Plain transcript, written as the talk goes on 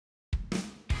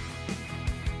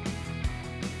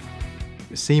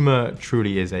CIMA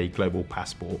truly is a global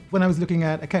passport. When I was looking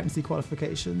at accountancy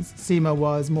qualifications, CIMA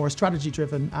was more strategy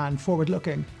driven and forward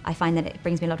looking. I find that it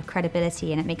brings me a lot of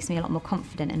credibility and it makes me a lot more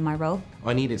confident in my role.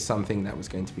 I needed something that was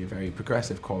going to be a very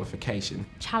progressive qualification.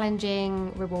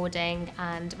 Challenging, rewarding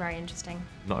and very interesting.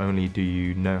 Not only do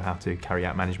you know how to carry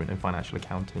out management and financial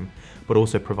accounting, but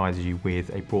also provides you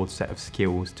with a broad set of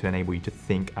skills to enable you to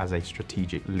think as a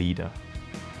strategic leader.